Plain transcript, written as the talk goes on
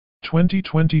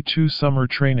2022 Summer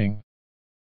Training.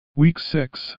 Week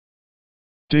 6.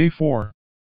 Day 4.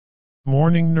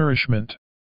 Morning Nourishment.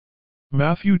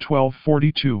 Matthew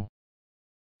 12:42.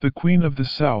 The Queen of the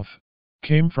South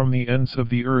came from the ends of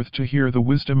the earth to hear the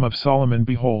wisdom of Solomon.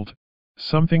 Behold,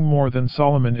 something more than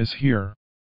Solomon is here.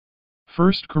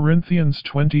 1 Corinthians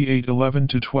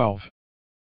 28:11-12.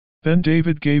 Then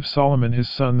David gave Solomon his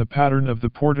son the pattern of the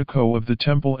portico of the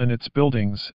temple and its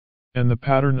buildings, and the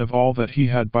pattern of all that he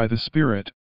had by the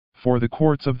Spirit, for the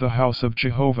courts of the house of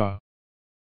Jehovah.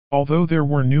 Although there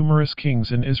were numerous kings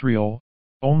in Israel,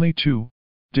 only two,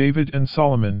 David and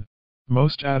Solomon,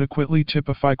 most adequately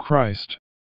typify Christ.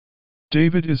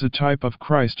 David is a type of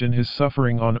Christ in his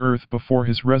suffering on earth before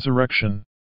his resurrection.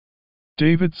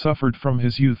 David suffered from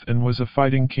his youth and was a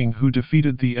fighting king who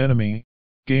defeated the enemy,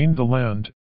 gained the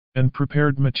land, and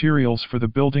prepared materials for the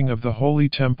building of the Holy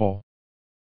Temple.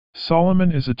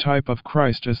 Solomon is a type of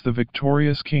Christ as the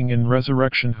victorious king in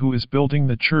resurrection who is building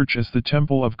the church as the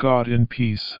temple of God in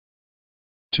peace.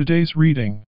 Today's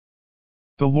reading.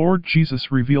 The Lord Jesus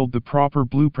revealed the proper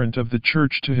blueprint of the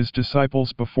church to his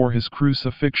disciples before his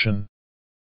crucifixion.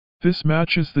 This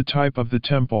matches the type of the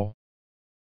temple.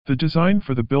 The design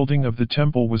for the building of the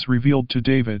temple was revealed to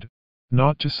David,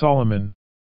 not to Solomon.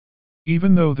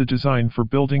 Even though the design for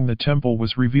building the temple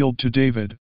was revealed to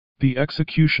David, the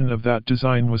execution of that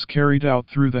design was carried out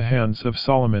through the hands of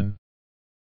Solomon.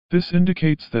 This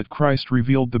indicates that Christ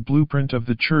revealed the blueprint of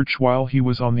the church while he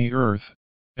was on the earth,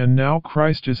 and now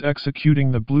Christ is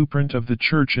executing the blueprint of the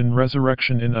church in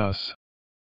resurrection in us.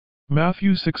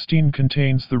 Matthew 16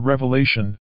 contains the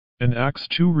revelation, and Acts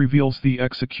 2 reveals the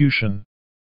execution.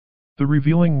 The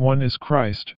revealing one is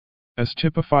Christ, as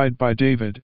typified by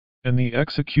David, and the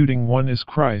executing one is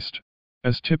Christ,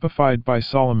 as typified by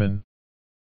Solomon.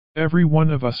 Every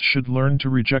one of us should learn to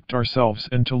reject ourselves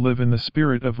and to live in the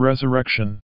spirit of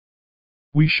resurrection.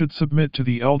 We should submit to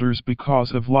the elders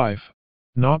because of life,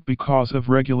 not because of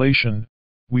regulation.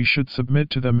 We should submit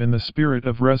to them in the spirit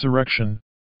of resurrection,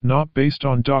 not based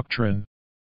on doctrine.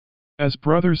 As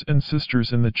brothers and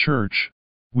sisters in the church,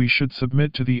 we should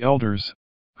submit to the elders,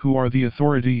 who are the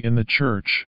authority in the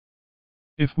church.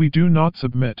 If we do not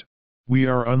submit, we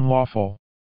are unlawful.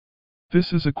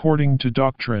 This is according to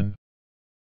doctrine.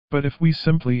 But if we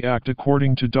simply act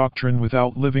according to doctrine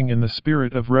without living in the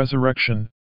spirit of resurrection,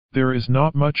 there is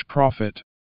not much profit.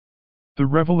 The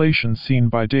revelation seen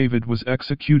by David was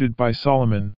executed by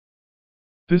Solomon.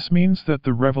 This means that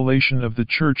the revelation of the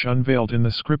church unveiled in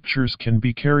the scriptures can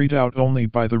be carried out only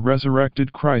by the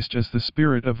resurrected Christ as the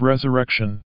spirit of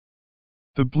resurrection.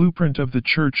 The blueprint of the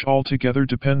church altogether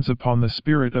depends upon the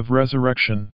spirit of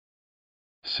resurrection.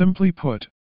 Simply put,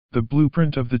 the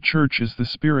blueprint of the church is the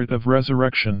spirit of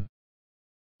resurrection.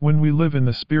 When we live in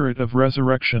the spirit of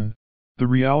resurrection, the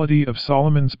reality of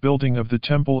Solomon's building of the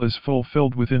temple is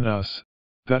fulfilled within us,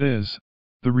 that is,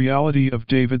 the reality of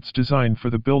David's design for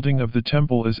the building of the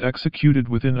temple is executed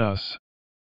within us.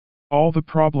 All the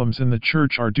problems in the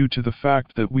church are due to the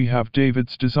fact that we have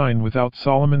David's design without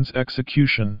Solomon's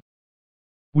execution.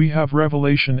 We have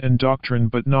revelation and doctrine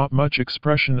but not much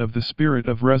expression of the spirit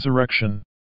of resurrection.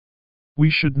 We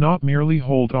should not merely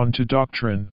hold on to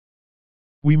doctrine.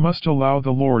 We must allow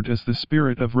the Lord as the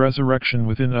spirit of resurrection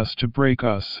within us to break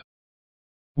us.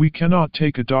 We cannot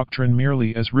take a doctrine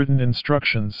merely as written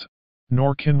instructions,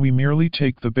 nor can we merely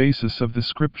take the basis of the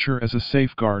scripture as a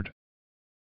safeguard.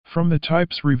 From the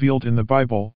types revealed in the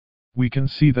Bible, we can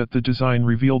see that the design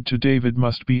revealed to David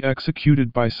must be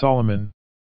executed by Solomon.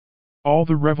 All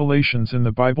the revelations in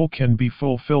the Bible can be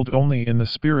fulfilled only in the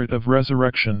spirit of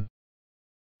resurrection.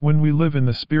 When we live in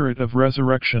the spirit of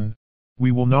resurrection,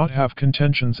 we will not have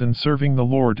contentions in serving the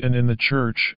Lord and in the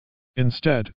church.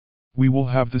 Instead, we will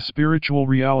have the spiritual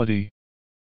reality.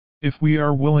 If we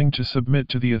are willing to submit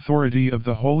to the authority of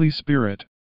the Holy Spirit,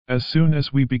 as soon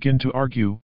as we begin to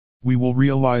argue, we will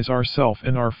realize ourself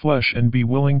and our flesh and be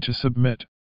willing to submit,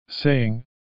 saying,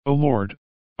 "O Lord,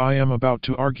 I am about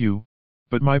to argue,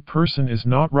 but my person is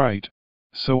not right,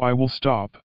 so I will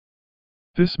stop."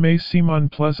 This may seem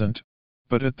unpleasant,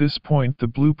 but at this point the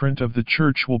blueprint of the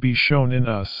church will be shown in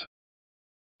us.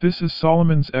 This is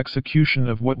Solomon's execution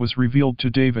of what was revealed to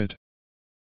David.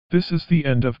 This is the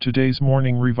end of today's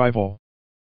morning revival.